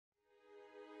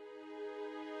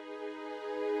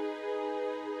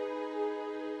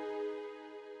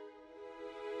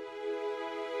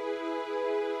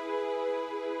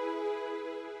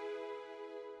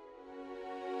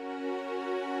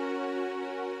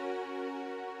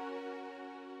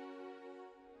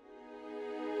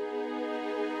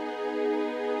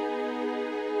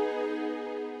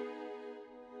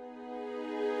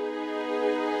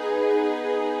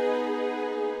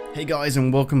Hey guys,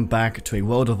 and welcome back to a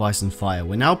World of Ice and Fire.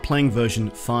 We're now playing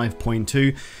version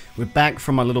 5.2. We're back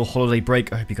from our little holiday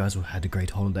break. I hope you guys all had a great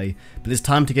holiday. But it's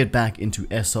time to get back into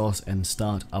Essos and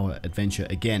start our adventure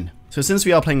again. So since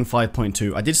we are playing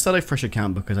 5.2, I did start a fresh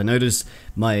account because I noticed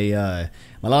my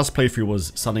my last playthrough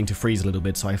was starting to freeze a little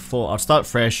bit. So I thought I'd start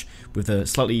fresh with a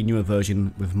slightly newer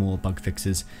version with more bug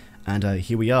fixes. And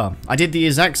here we are. I did the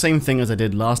exact same thing as I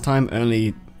did last time,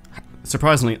 only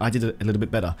surprisingly, I did it a little bit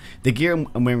better. The gear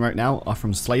I'm wearing right now are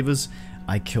from slavers.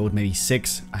 I killed maybe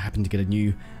 6. I happened to get a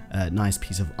new nice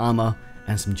piece of armor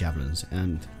and some javelins,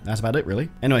 and that's about it really.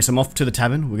 Anyway, so I'm off to the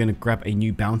tavern. We're gonna grab a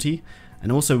new bounty,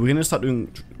 and also we're gonna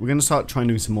start trying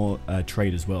to do some more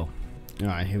trade as well. All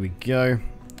right, here we go.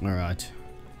 All right,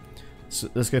 so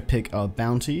let's go pick our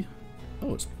bounty.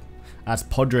 Oh, that's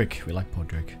Podrick. We like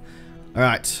Podrick. All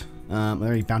right. Are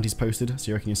there any bounties posted? So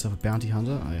you reckon yourself a bounty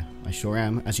hunter? I sure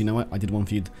am. As you know, I did one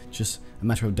for you just a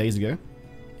matter of days ago.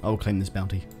 I will claim this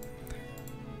bounty.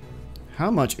 How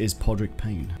much is Podrick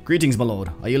paying? Greetings, my lord.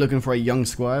 Are you looking for a young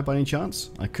squire by any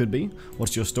chance? I could be.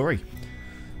 What's your story?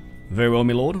 Very well,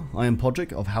 my lord. I am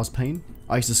Podrick of House Payne.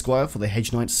 I used to squire for the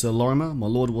Hedge Knight Sir Lorimer. My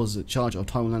lord was in charge of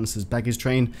Tywin Lannister's baggage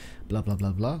train. Blah, blah,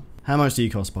 blah, blah. How much do you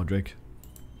cost, Podrick?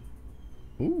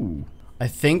 Ooh. I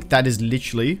think that is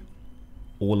literally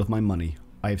all of my money.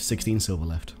 I have 16 silver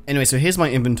left. Anyway, so here's my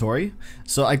inventory.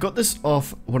 So I got this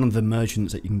off one of the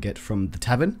merchants that you can get from the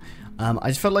tavern. I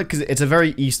just felt like, because it's a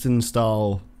very Eastern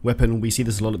style weapon, we see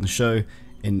this a lot in the show,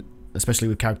 especially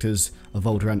with characters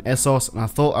evolved around Essos, and I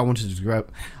thought I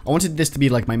wanted this to be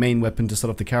like my main weapon to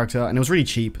start off the character, and it was really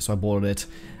cheap, so I bought it.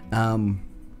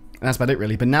 And that's about it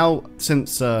really. But now,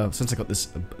 since I got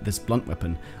this blunt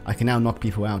weapon, I can now knock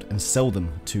people out and sell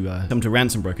them to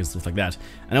ransom brokers, stuff like that.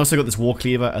 And I also got this war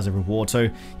cleaver as a reward. So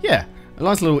yeah, a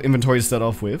nice little inventory to start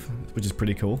off with, which is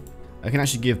pretty cool. I can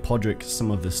actually give Podrick some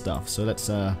of this stuff. So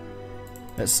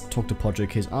let's talk to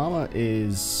Podrick. His armor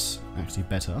is actually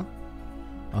better.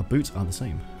 Our boots are the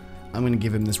same. I'm going to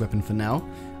give him this weapon for now,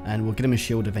 and we'll get him a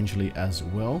shield eventually as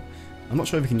well. I'm not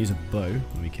sure if we can use a bow.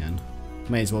 We can.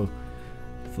 May as well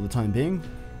for the time being.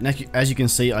 Now, as you can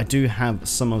see, I do have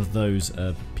some of those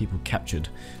people captured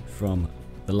from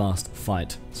the last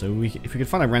fight. So if we could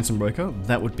find a ransom broker,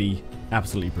 that would be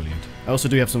absolutely brilliant. I also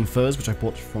do have some furs, which I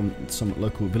bought from some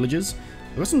local villagers.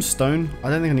 I've got some stone. I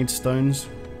don't think I need stones. So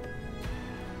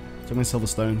I'm going to sell the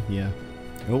stone. Yeah.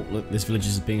 Oh, look, this village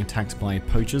is being attacked by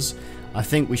poachers. I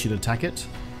think we should attack it.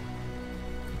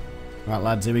 Alright,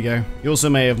 lads, here we go. You also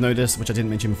may have noticed, which I didn't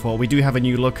mention before, we do have a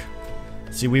new look.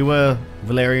 See, we were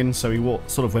Valerian, so we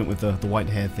sort of went with the white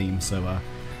hair theme, so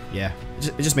yeah,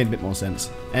 it just made a bit more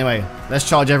sense. Anyway, let's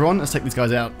charge everyone, let's take these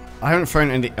guys out. I haven't thrown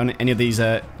any of these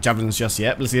javelins just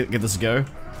yet, but let's give this a go.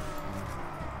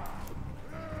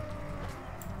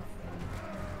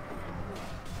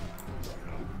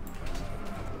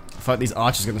 I feel like these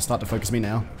archers are going to start to focus me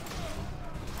now.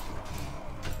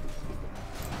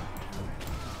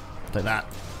 Take that.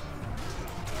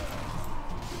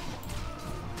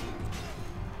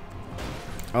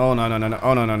 Oh no no no no!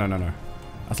 Oh no no no no no!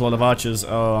 That's a lot of archers.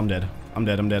 Oh, I'm dead. I'm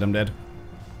dead. I'm dead. I'm dead.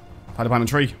 Hide behind a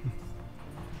tree.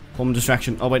 Form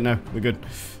distraction. Oh wait, no, we're good.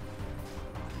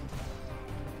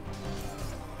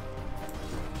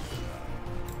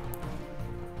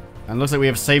 And looks like we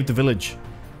have saved the village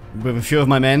with a few of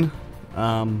my men.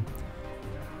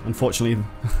 Unfortunately,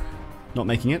 not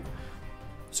making it.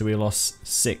 So we lost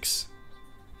 6,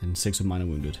 and 6 were minor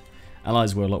wounded.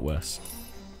 Allies were a lot worse.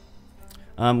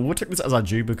 We'll take this as our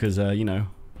due because, you know...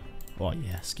 Oh,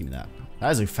 yes, give me that.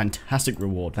 That is a fantastic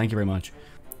reward. Thank you very much.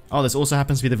 Oh, this also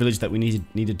happens to be the village that we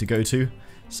needed to go to.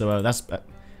 So,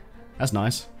 that's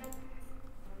nice.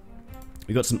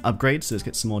 We got some upgrades, so let's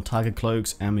get some more tiger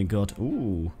cloaks. And we got...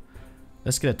 Ooh.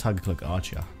 Let's get a tiger cloak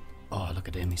archer. Oh, look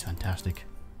at him. He's fantastic.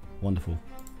 Wonderful.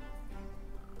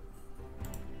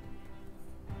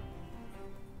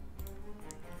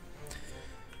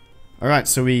 Alright,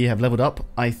 so we have leveled up.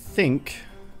 I think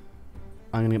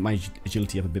I'm going to get my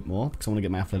agility up a bit more because I want to get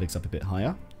my athletics up a bit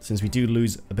higher, since we do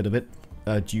lose a bit of it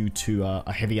due to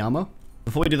a heavy armor.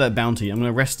 Before we do that bounty, I'm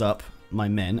going to rest up my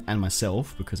men and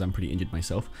myself because I'm pretty injured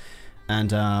myself.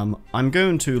 And I'm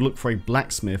going to look for a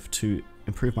blacksmith to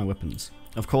improve my weapons.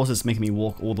 Of course, it's making me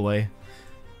walk all the way.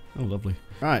 Oh, lovely.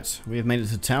 Right, we have made it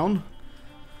to town.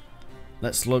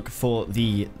 Let's look for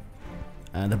the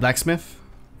blacksmith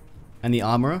and the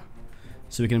armorer,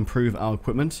 so we can improve our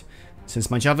equipment.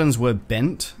 Since my javelins were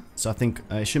bent, so I think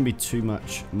it shouldn't be too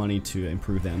much money to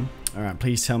improve them. Alright,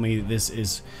 please tell me this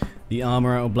is the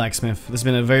armorer or blacksmith. This has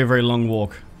been a very, very long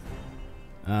walk.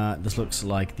 This looks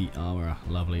like the armorer.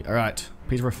 Lovely. Alright,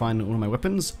 please refine all of my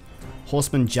weapons.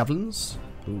 Horseman javelins.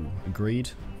 Ooh, agreed.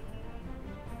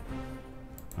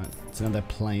 Right, so now they're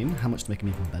plain. How much to make them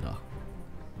even better?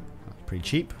 Pretty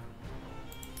cheap.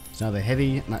 So now they're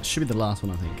heavy, and that should be the last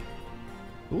one, I think.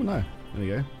 Oh no, there we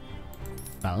go.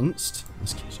 Balanced.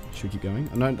 Should we keep going?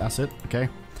 Oh no, that's it. Okay.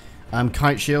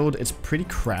 Kite shield. It's pretty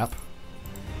crap,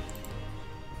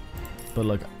 but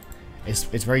look, it's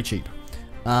very cheap.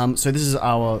 So this is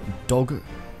our dog.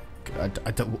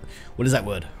 What is that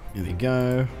word? Here we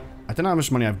go. I don't know how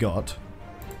much money I've got.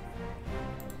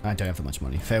 I don't have that much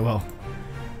money. Farewell.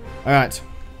 Alright.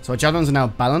 So our javelins are now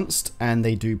balanced, and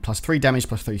they do +3 damage,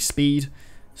 +3 speed.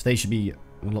 So they should be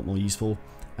a lot more useful.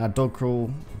 Our dog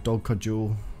crawl, dog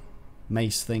cudgel,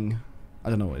 mace thing. I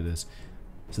don't know what it is.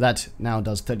 So that now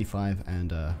does 35,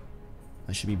 and that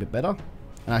should be a bit better.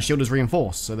 And our shield is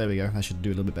reinforced, so there we go. That should do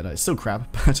a little bit better. It's still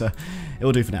crap, but it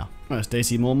will do for now. Right, it's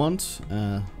Daisy Mormont.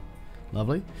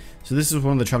 Lovely. So this is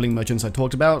one of the traveling merchants I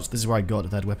talked about. This is where I got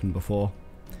that weapon before.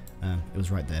 It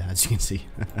was right there, as you can see.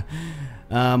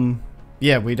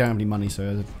 Yeah, we don't have any money,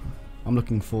 so I'm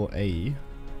looking for a...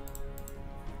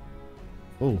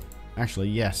 Oh, actually,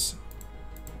 yes.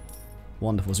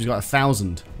 Wonderful. So he's got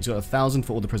 1,000. He's got 1,000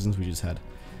 for all the prisons we just had.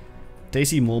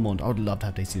 Daisy Mormont. I would love to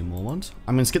have Daisy Mormont.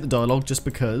 I'm going to skip the dialogue just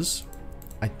because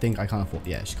I think I can't afford...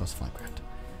 Yeah, she costs 5 grand.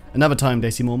 Another time,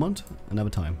 Daisy Mormont. Another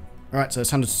time. Alright, so it's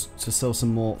time to sell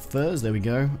some more furs. There we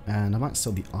go. And I might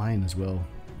sell the iron as well.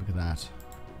 Look at that.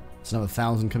 It's another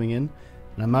 1,000 coming in.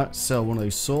 And I might sell one of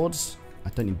those swords. I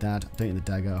don't need that. I don't need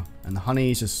the dagger. And the honey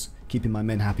is just keeping my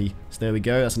men happy. So there we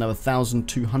go. That's another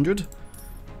 1,200.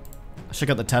 Let's check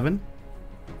out the tavern.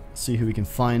 See who we can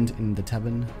find in the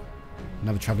tavern.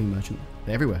 Another traveling merchant.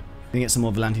 They're everywhere. We're gonna get some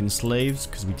more Valantian slaves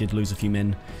because we did lose a few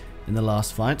men in the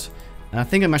last fight. And I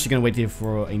think I'm actually going to wait here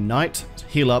for a night,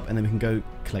 heal up, and then we can go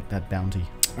collect that bounty.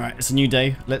 Alright, it's a new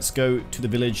day. Let's go to the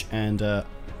village and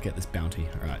get this bounty.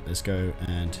 Alright, let's go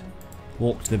and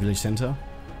walk to the village center.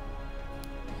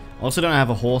 Also, don't have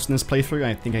a horse in this playthrough.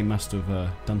 I think I must have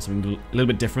done something a little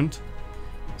bit different.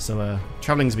 So,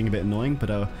 traveling's being a bit annoying,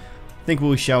 but I think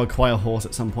we shall acquire a horse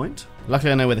at some point.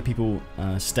 Luckily, I know where the people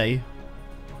stay.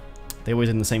 They're always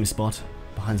in the same spot,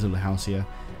 behind this little house here.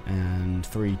 And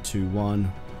 3, 2,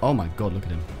 1... Oh my god, look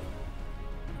at him.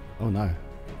 Oh no.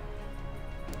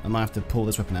 I might have to pull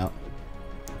this weapon out.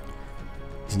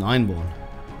 He's an Ironborn.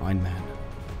 Iron Man.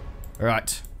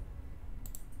 Alright.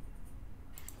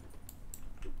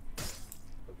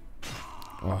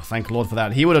 Oh, thank Lord for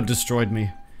that. He would have destroyed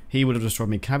me. He would have destroyed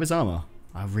me. Can I have his armor?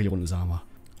 I really want his armor.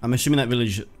 I'm assuming that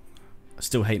village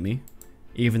still hate me,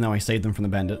 even though I saved them from the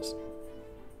bandits.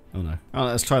 Oh no.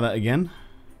 Alright, let's try that again.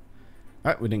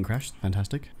 Alright, we didn't crash.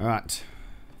 Fantastic. Alright.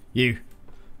 You.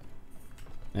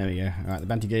 There we go. Alright, the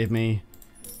bounty gave me.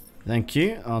 Thank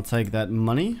you. I'll take that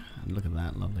money. Look at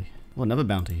that. Lovely. Oh, another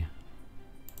bounty.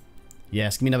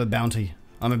 Yes, give me another bounty.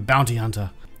 I'm a bounty hunter.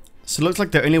 So it looks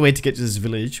like the only way to get to this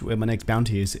village where my next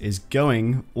bounty is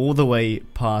going all the way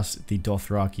past the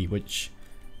Dothraki, which...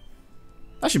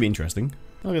 That should be interesting.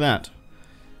 Look at that.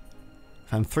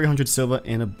 Found 300 silver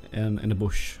in a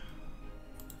bush.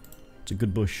 It's a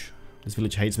good bush. This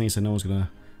village hates me, so no one's gonna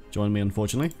join me,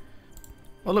 unfortunately.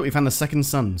 Oh look, we found the second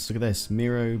sons. Look at this.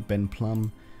 Miro, Ben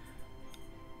Plum.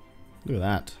 Look at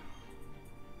that.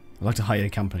 I'd like to hire a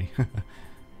company.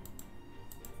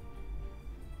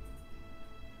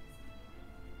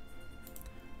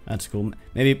 That's cool.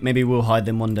 Maybe we'll hide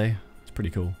them one day. It's pretty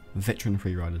cool. Veteran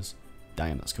free riders.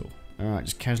 Damn, that's cool. Alright,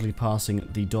 just casually passing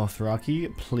the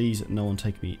Dothraki. Please, no one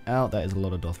take me out. That is a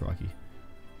lot of Dothraki.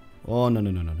 Oh, no, no,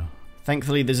 no, no, no.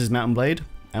 Thankfully, this is Mountain Blade.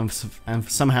 And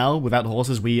somehow, without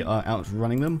horses, we are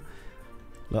outrunning them.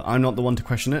 Look, I'm not the one to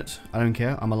question it. I don't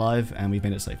care. I'm alive, and we've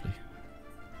made it safely.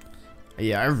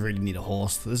 Yeah, I really need a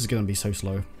horse. This is going to be so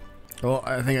slow. Oh,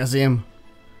 I think I see him.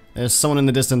 There's someone in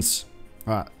the distance.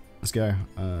 Alright, let's go.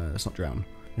 Let's not drown.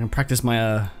 I'm going to practice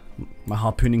my my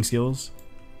harpooning skills.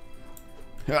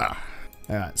 Ah.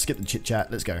 Alright, skip the chit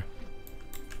chat. Let's go.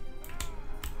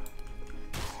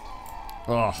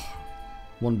 Oh,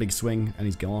 one big swing, and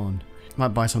he's gone. Might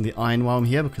buy some of the iron while I'm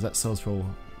here because that sells for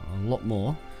a lot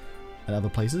more at other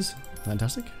places.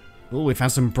 Fantastic. Oh, we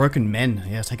found some broken men.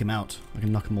 Yeah, let's take them out. I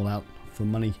can knock them all out for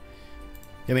money.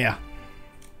 Here we are.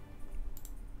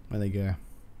 Where they go?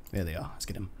 There they are. Let's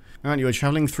get them. Alright, you are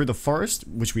traveling through the forest,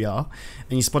 which we are,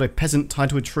 and you spot a peasant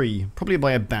tied to a tree, probably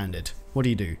by a bandit. What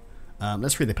do?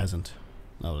 Let's free the peasant.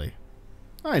 Lovely.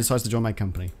 Oh, he decides to join my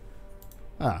company.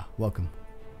 Ah, welcome.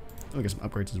 I'll get some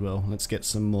upgrades as well. Let's get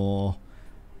some more.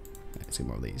 Let's get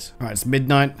more of these. Alright, it's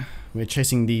midnight. We're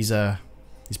chasing these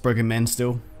broken men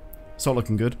still. It's not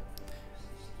looking good.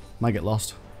 Might get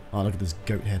lost. Oh, look at this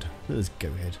goat head. Look at this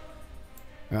goat head.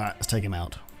 Alright, let's take him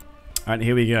out. Alright,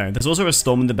 here we go. There's also a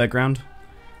storm in the background.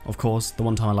 Of course, the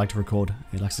one time I like to record,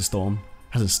 it likes to storm.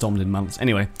 Hasn't stormed in months.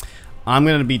 Anyway, I'm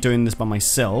going to be doing this by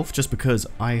myself just because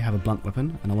I have a blunt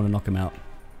weapon and I want to knock him out.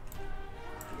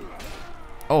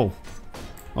 Oh.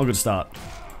 Oh, good start.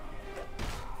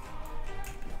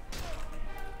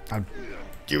 Oh,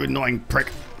 you annoying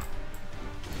prick.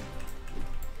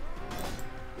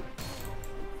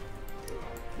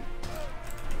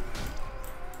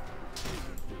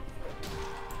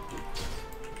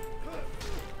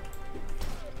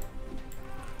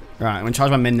 Alright, I'm going to charge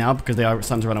my men now because they are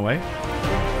starting to run away.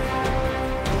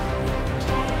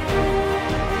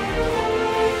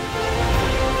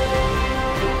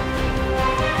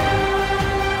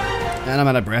 And I'm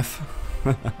out of breath.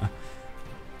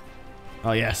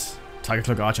 Oh yes, Tiger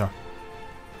Cloak Archer.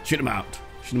 Shoot them out.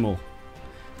 Shoot them all.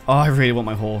 Oh, I really want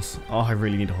my horse. Oh, I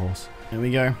really need a horse. There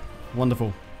we go.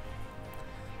 Wonderful.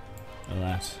 Look at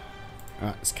that.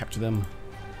 Alright, let's capture them.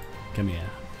 Come here.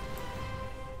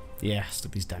 Yes,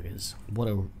 look at these daggers.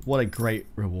 What a great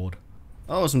reward.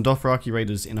 Oh, some Dothraki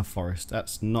raiders in a forest.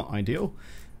 That's not ideal.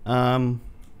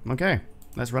 Okay,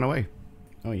 let's run away.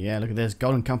 Oh yeah, look at this.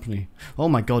 Golden Company. Oh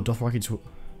my god, Dothraki.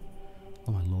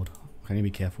 Oh my lord. I need to be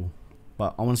careful.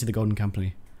 But I want to see the Golden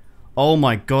Company. Oh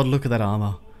my god, look at that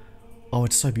armor. Oh,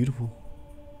 it's so beautiful.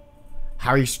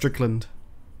 Harry Strickland.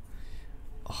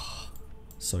 Oh,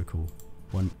 so cool.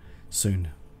 Soon.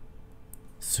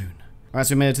 Alright,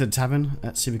 so we made it to the tavern.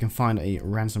 Let's see if we can find a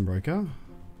ransom broker.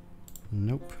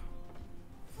 Nope.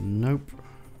 Nope.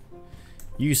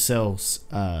 You sell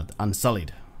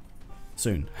Unsullied.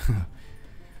 Soon.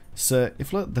 Sir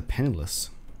Ifla the Penniless.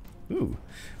 Ooh.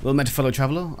 Well met, fellow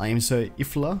traveller. I am Sir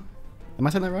Ifla. Am I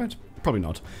saying that right? Probably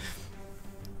not.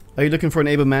 Are you looking for an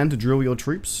able man to drill your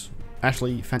troops?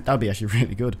 Actually, that would be actually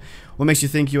really good. What makes you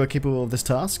think you are capable of this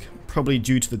task? Probably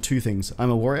due to the two things. I'm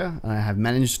a warrior, and I have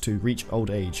managed to reach old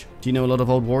age. Do you know a lot of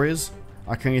old warriors?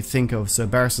 I can only think of Sir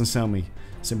Barristan Selmy,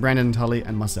 Sir Brandon Tully,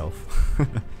 and myself.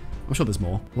 I'm sure there's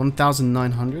more.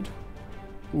 1,900?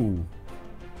 Ooh.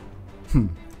 I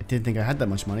didn't think I had that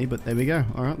much money, but there we go.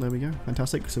 Alright, there we go.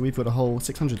 Fantastic. So we've got a whole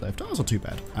 600 left. Oh, that's not too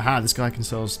bad. Aha, this guy can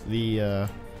sell us the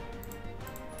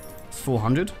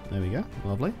 400. There we go.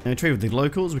 Lovely. Now we trade with the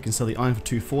locals. We can sell the iron for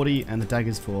 240 and the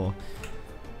daggers for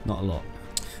not a lot.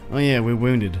 Oh yeah, we're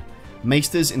wounded.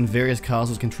 Maesters in various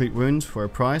castles can treat wounds for a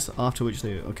price, after which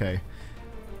they... Okay.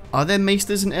 Are there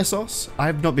maesters in Essos? I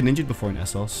have not been injured before in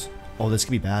Essos. Oh, this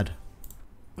could be bad.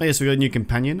 Oh yeah, so we got a new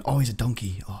companion. Oh, he's a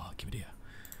donkey. Oh, give it here.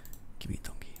 Give me a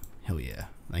donkey. Hell yeah.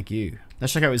 Thank you.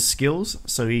 Let's check out his skills.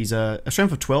 So he's a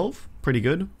strength of 12. Pretty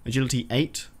good. Agility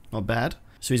 8. Not bad.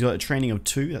 So he's got a training of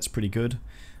 2. That's pretty good.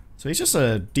 So he's just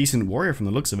a decent warrior from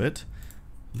the looks of it.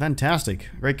 Fantastic.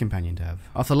 Great companion to have.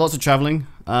 After lots of traveling,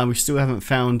 we still haven't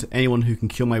found anyone who can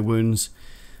cure my wounds.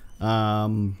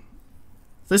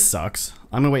 This sucks.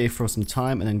 I'm going to wait for some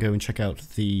time and then go and check out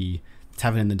the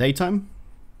tavern in the daytime.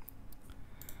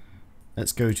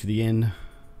 Let's go to the inn.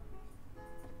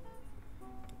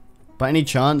 By any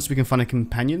chance, we can find a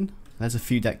companion. There's a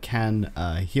few that can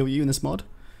heal you in this mod.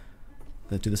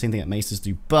 That do the same thing that maesters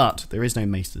do, but there is no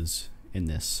maesters in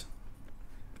this.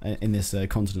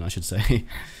 Continent, I should say.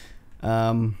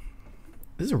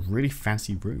 This is a really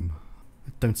fancy room.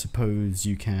 I don't suppose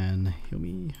you can heal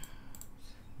me?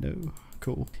 No?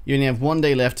 Cool. You only have 1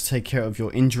 day left to take care of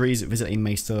your injuries. Visit a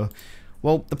maester.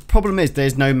 Well, the problem is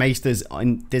there's no maesters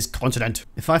on this continent.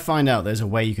 If I find out there's a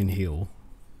way you can heal,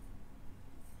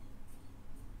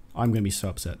 I'm going to be so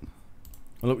upset.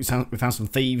 Oh, look, we found some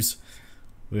thieves.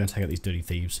 We're going to take out these dirty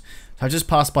thieves. So I just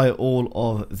passed by all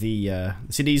of the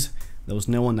cities. There was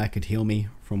no one that could heal me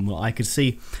from what I could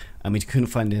see. And we couldn't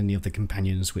find any of the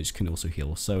companions which can also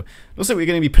heal. So it looks like we're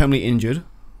going to be permanently injured.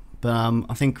 But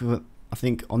I think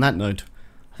on that note,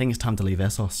 I think it's time to leave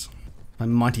Essos. My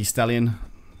mighty stallion.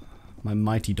 My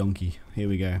mighty donkey. Here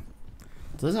we go.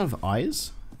 Does it have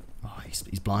eyes? Oh,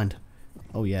 he's blind.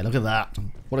 Oh yeah, look at that.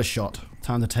 What a shot.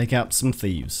 Time to take out some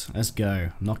thieves. Let's go.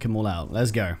 Knock them all out.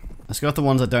 Let's go. Let's go with the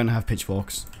ones that don't have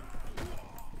pitchforks.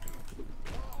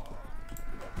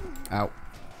 Ow.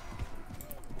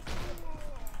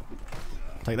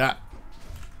 Take that.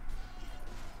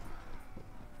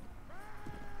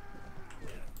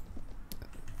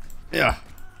 Yeah.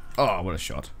 Oh, what a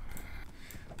shot.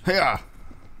 Yeah.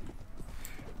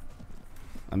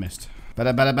 I missed.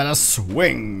 Better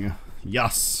swing.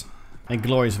 Yes. A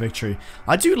glorious victory.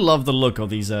 I do love the look of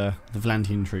these the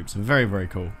Valantian troops. Very, very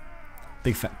cool.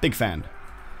 Big fan.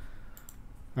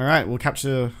 Alright, we'll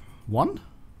capture one?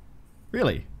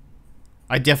 Really?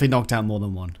 I definitely knocked out more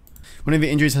than one. One of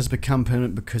your injuries has become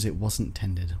permanent because it wasn't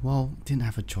tended. Well, didn't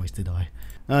have a choice, did I?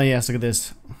 Oh yes, look at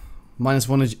this.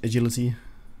 -1 agility.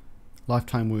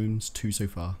 Lifetime wounds, 2 so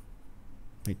far.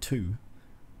 Wait, 2?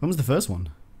 When was the first one?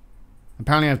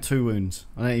 Apparently I have 2 wounds.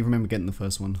 I don't even remember getting the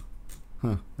first one.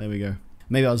 Huh, there we go.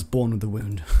 Maybe I was born with the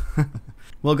wound.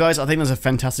 Well guys, I think that's a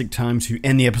fantastic time to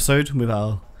end the episode with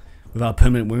our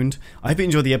permanent wound. I hope you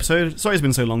enjoyed the episode. Sorry it's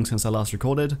been so long since I last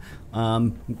recorded.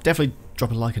 Definitely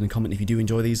drop a like and a comment if you do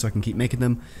enjoy these so I can keep making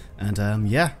them. And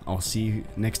yeah, I'll see you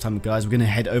next time guys. We're going to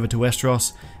head over to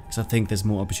Westeros because I think there's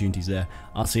more opportunities there.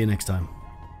 I'll see you next time.